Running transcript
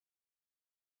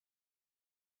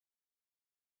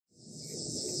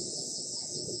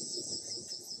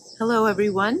Hello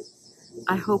everyone.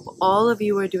 I hope all of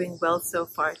you are doing well so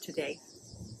far today.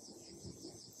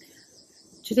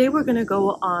 Today we're going to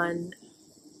go on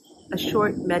a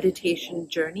short meditation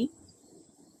journey,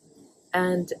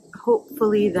 and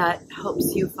hopefully that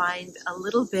helps you find a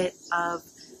little bit of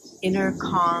inner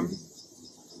calm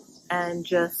and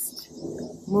just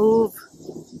move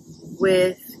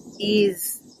with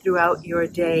ease throughout your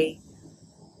day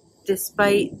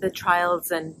despite the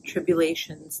trials and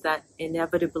tribulations that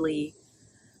inevitably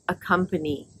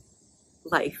accompany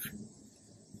life.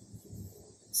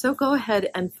 So go ahead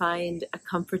and find a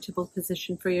comfortable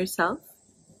position for yourself.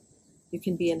 You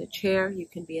can be in a chair, you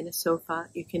can be in a sofa,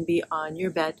 you can be on your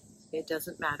bed, it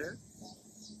doesn't matter.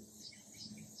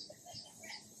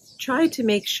 Try to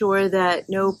make sure that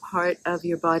no part of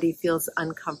your body feels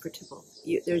uncomfortable.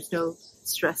 There's no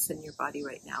stress in your body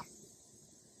right now.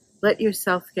 Let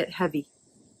yourself get heavy.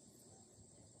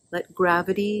 Let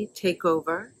gravity take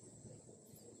over,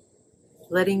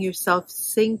 letting yourself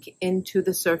sink into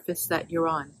the surface that you're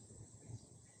on.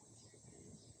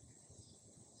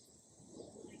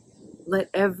 Let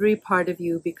every part of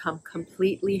you become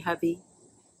completely heavy,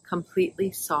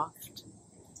 completely soft.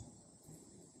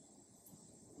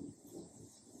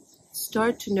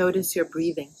 Start to notice your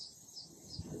breathing,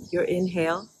 your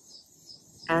inhale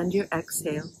and your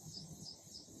exhale.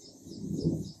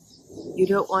 You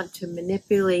don't want to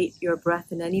manipulate your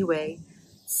breath in any way.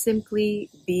 Simply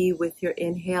be with your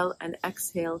inhale and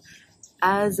exhale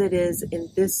as it is in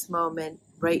this moment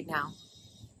right now.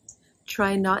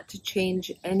 Try not to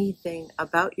change anything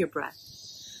about your breath.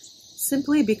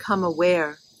 Simply become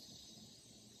aware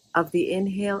of the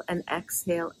inhale and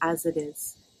exhale as it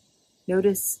is.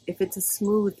 Notice if it's a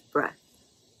smooth breath.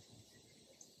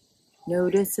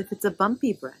 Notice if it's a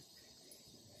bumpy breath,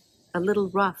 a little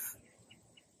rough.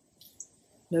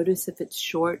 Notice if it's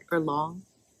short or long.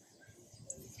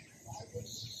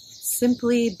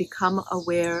 Simply become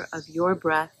aware of your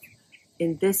breath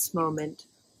in this moment,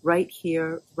 right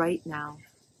here, right now,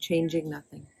 changing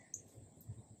nothing.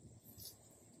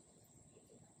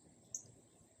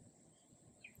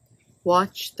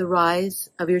 Watch the rise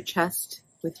of your chest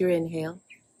with your inhale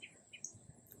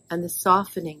and the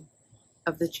softening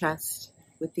of the chest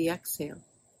with the exhale.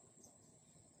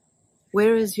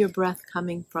 Where is your breath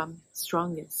coming from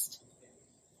strongest?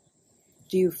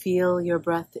 Do you feel your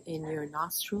breath in your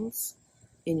nostrils,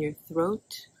 in your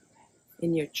throat,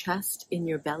 in your chest, in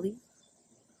your belly?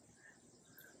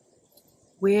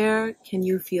 Where can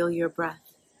you feel your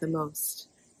breath the most?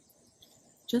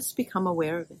 Just become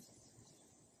aware of it.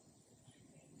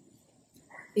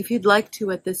 If you'd like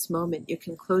to at this moment, you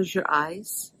can close your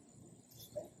eyes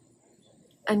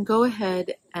and go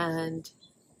ahead and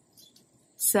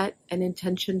set an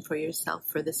intention for yourself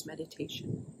for this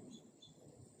meditation.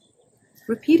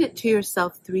 Repeat it to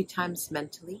yourself 3 times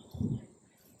mentally.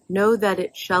 Know that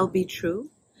it shall be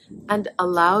true, and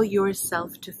allow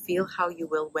yourself to feel how you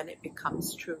will when it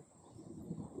becomes true.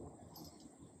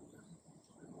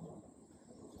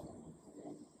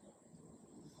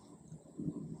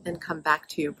 Then come back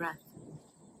to your breath,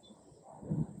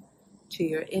 to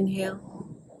your inhale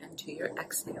and to your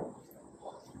exhale.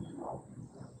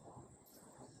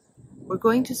 We're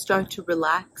going to start to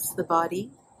relax the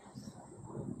body,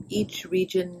 each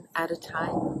region at a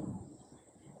time.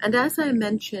 And as I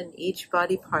mention each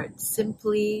body part,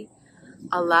 simply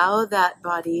allow that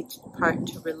body part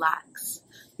to relax.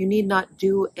 You need not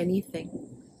do anything.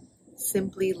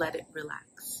 Simply let it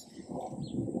relax.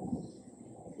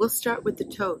 We'll start with the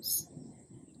toes.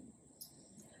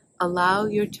 Allow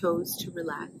your toes to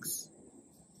relax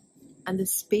and the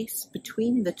space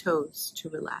between the toes to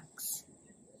relax.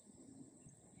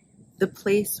 The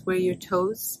place where your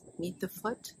toes meet the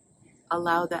foot,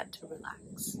 allow that to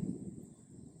relax.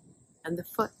 And the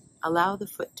foot, allow the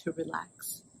foot to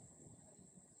relax.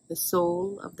 The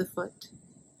sole of the foot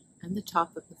and the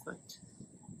top of the foot.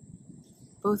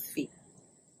 Both feet.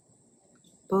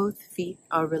 Both feet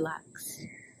are relaxed.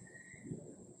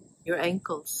 Your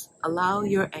ankles, allow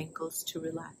your ankles to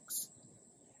relax.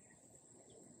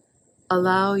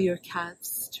 Allow your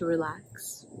calves to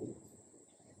relax.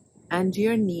 And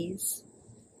your knees,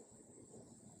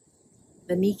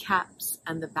 the kneecaps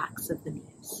and the backs of the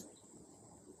knees.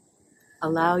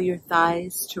 Allow your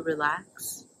thighs to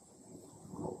relax.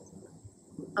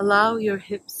 Allow your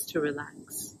hips to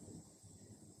relax.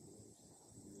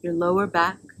 Your lower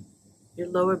back, your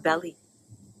lower belly,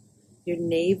 your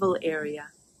navel area.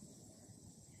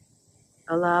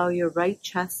 Allow your right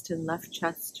chest and left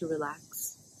chest to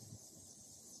relax.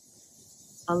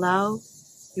 Allow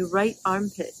your right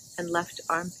armpit and left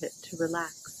armpit to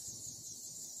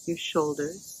relax. Your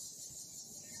shoulders,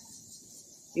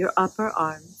 your upper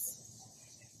arms,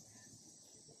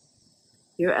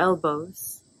 your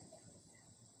elbows,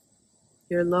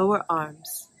 your lower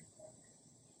arms.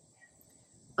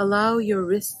 Allow your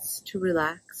wrists to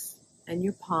relax and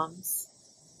your palms,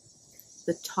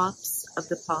 the tops of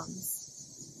the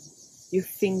palms, your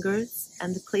fingers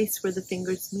and the place where the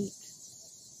fingers meet,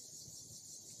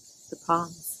 the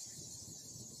palms.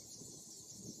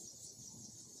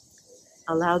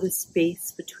 Allow the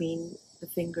space between the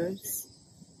fingers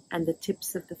and the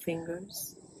tips of the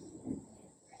fingers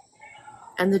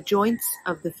and the joints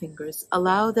of the fingers.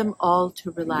 Allow them all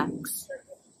to relax.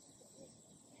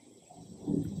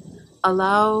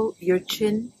 Allow your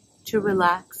chin to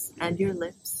relax and your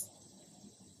lips,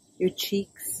 your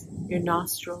cheeks, your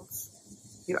nostrils,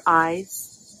 your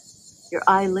eyes, your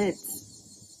eyelids.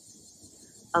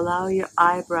 Allow your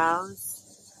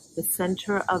eyebrows, the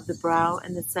center of the brow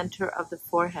and the center of the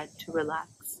forehead to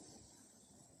relax.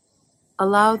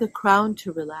 Allow the crown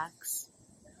to relax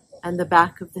and the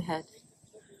back of the head,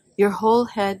 your whole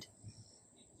head,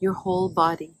 your whole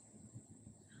body.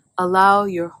 Allow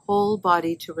your whole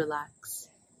body to relax.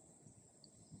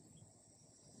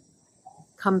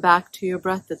 Come back to your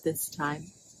breath at this time,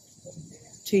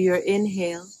 to your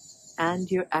inhale and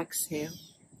your exhale.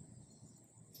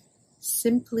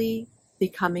 Simply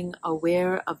becoming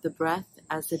aware of the breath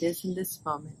as it is in this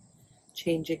moment,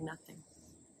 changing nothing.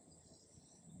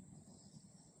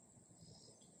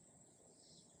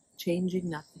 Changing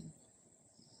nothing.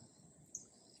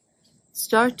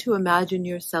 Start to imagine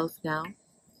yourself now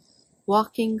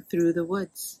walking through the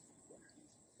woods.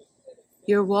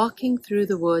 You're walking through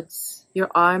the woods. Your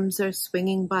arms are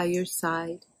swinging by your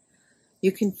side.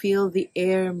 You can feel the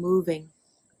air moving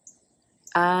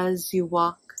as you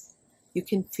walk. You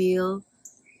can feel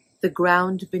the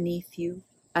ground beneath you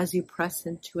as you press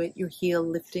into it, your heel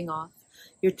lifting off,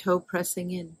 your toe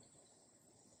pressing in.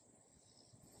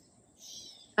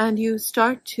 And you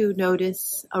start to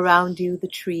notice around you the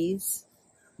trees,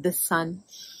 the sun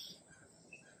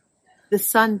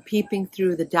peeping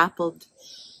through, the dappled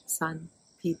sun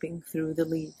peeping through the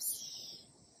leaves.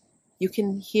 You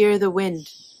can hear the wind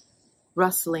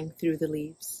rustling through the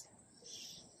leaves.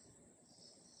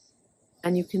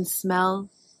 And you can smell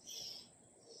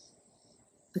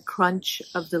the crunch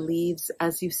of the leaves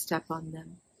as you step on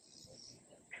them.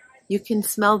 You can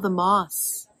smell the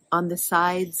moss on the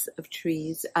sides of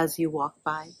trees as you walk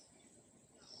by.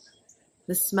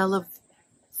 The smell of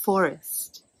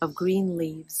forest, of green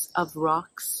leaves, of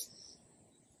rocks.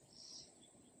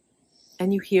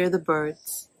 And you hear the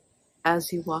birds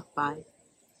as you walk by.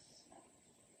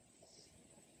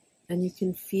 And you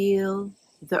can feel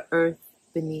the earth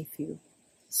beneath you,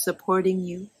 supporting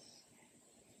you.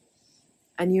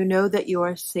 And you know that you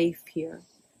are safe here.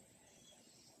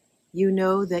 You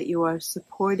know that you are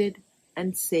supported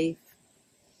and safe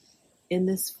in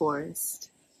this forest,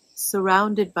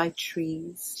 surrounded by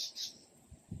trees.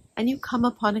 And you come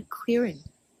upon a clearing.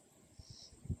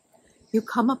 You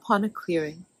come upon a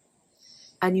clearing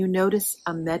and you notice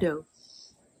a meadow.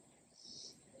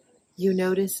 You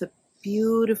notice a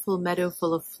beautiful meadow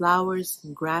full of flowers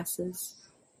and grasses.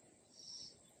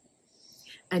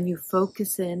 And you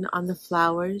focus in on the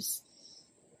flowers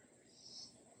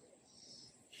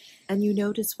and you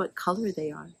notice what color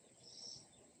they are.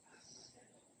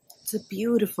 It's a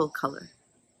beautiful color.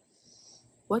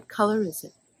 What color is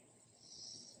it?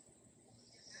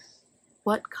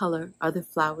 What color are the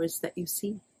flowers that you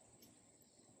see?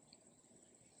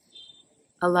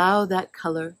 Allow that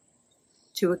color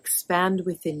to expand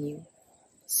within you,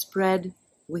 spread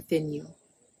within you,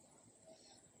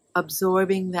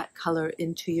 absorbing that color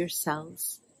into your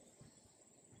cells,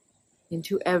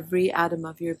 into every atom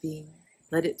of your being.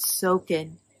 Let it soak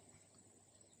in,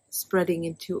 spreading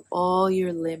into all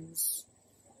your limbs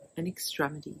and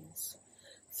extremities,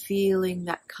 feeling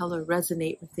that color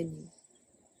resonate within you.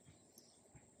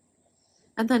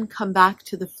 And then come back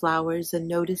to the flowers and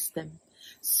notice them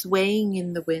swaying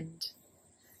in the wind.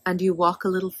 And you walk a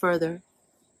little further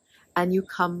and you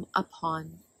come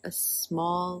upon a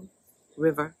small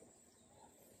river.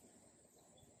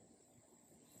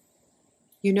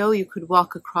 You know you could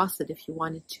walk across it if you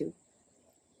wanted to.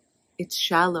 It's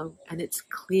shallow and it's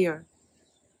clear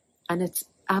and it's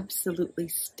absolutely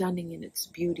stunning in its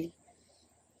beauty.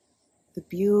 The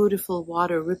beautiful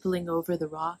water rippling over the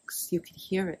rocks, you can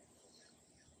hear it.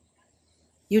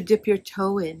 You dip your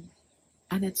toe in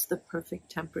and it's the perfect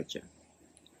temperature.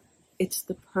 It's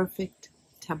the perfect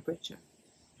temperature.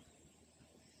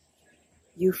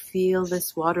 You feel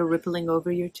this water rippling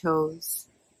over your toes.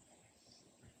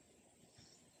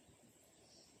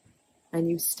 And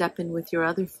you step in with your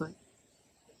other foot.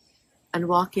 and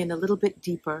walk in a little bit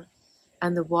deeper,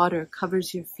 and the water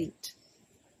covers your feet.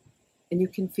 And you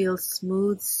can feel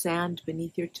smooth sand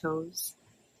beneath your toes,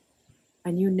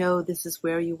 and you know this is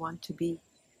where you want to be.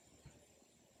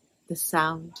 The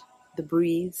sound, the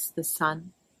breeze, the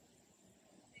sun.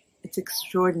 It's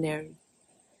extraordinary.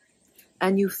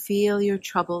 And you feel your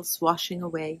troubles washing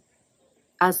away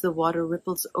as the water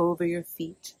ripples over your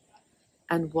feet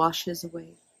and washes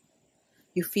away.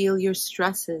 You feel your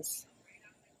stresses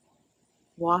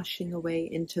washing away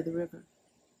into the river.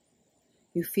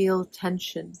 You feel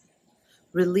tension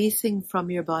releasing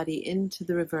from your body into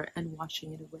the river and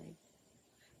washing it away.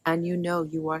 And you know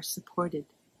you are supported.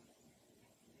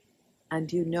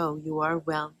 And you know you are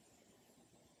well.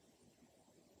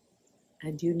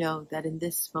 And you know that in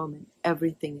this moment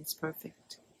everything is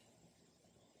perfect.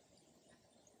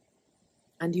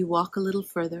 And you walk a little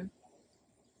further,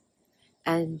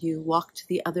 and you walk to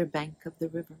the other bank of the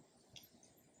river.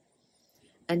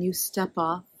 And you step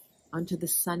off onto the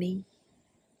sunny,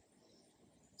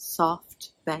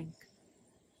 soft bank.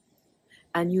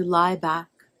 And you lie back,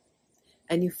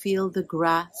 and you feel the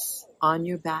grass on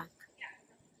your back,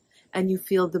 and you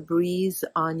feel the breeze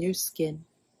on your skin.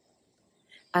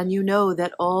 And you know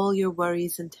that all your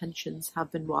worries and tensions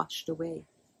have been washed away.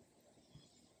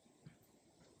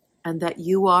 And that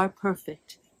you are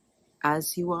perfect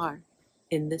as you are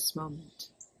in this moment.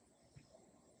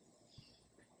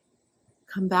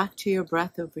 Come back to your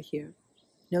breath over here.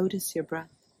 Notice your breath.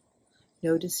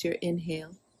 Notice your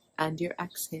inhale and your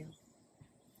exhale.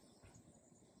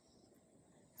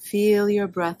 Feel your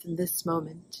breath in this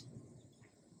moment,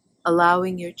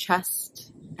 allowing your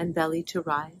chest and belly to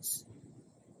rise.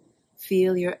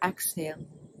 Feel your exhale.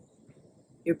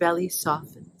 Your belly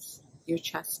softens, your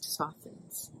chest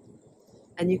softens,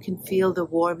 and you can feel the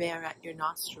warm air at your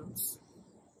nostrils.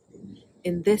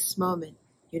 In this moment,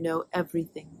 you know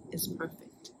everything is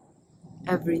perfect.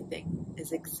 Everything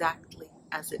is exactly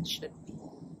as it should be.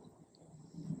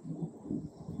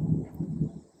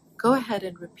 Go ahead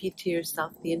and repeat to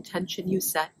yourself the intention you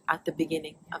set at the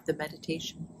beginning of the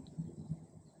meditation.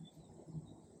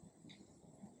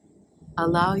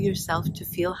 Allow yourself to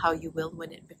feel how you will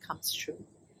when it becomes true.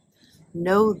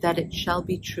 Know that it shall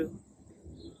be true,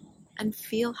 and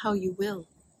feel how you will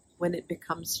when it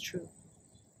becomes true.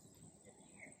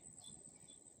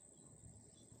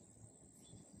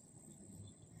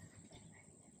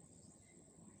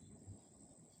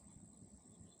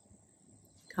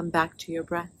 Come back to your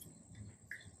breath.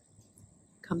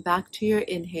 Come back to your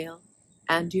inhale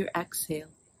and your exhale.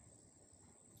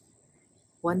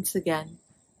 Once again,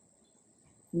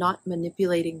 not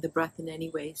manipulating the breath in any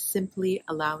way, simply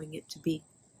allowing it to be.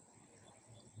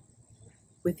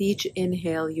 With each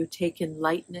inhale, you take in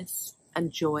lightness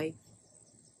and joy.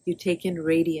 You take in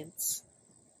radiance.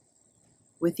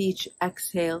 With each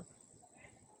exhale,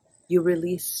 you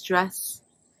release stress,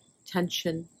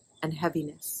 tension, and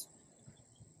heaviness.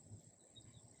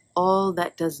 All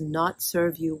that does not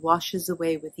serve you washes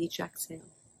away with each exhale.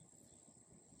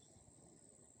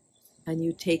 And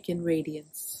you take in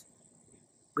radiance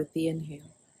with the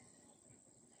inhale.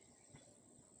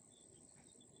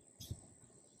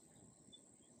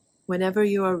 Whenever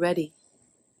you are ready,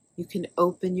 you can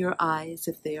open your eyes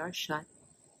if they are shut.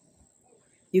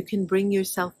 You can bring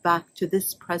yourself back to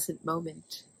this present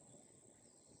moment,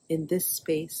 in this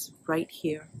space, right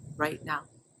here, right now.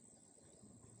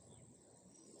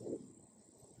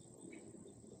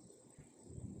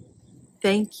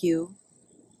 Thank you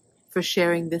for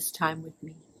sharing this time with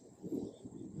me.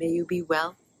 May you be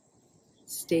well,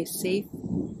 stay safe,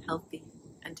 healthy.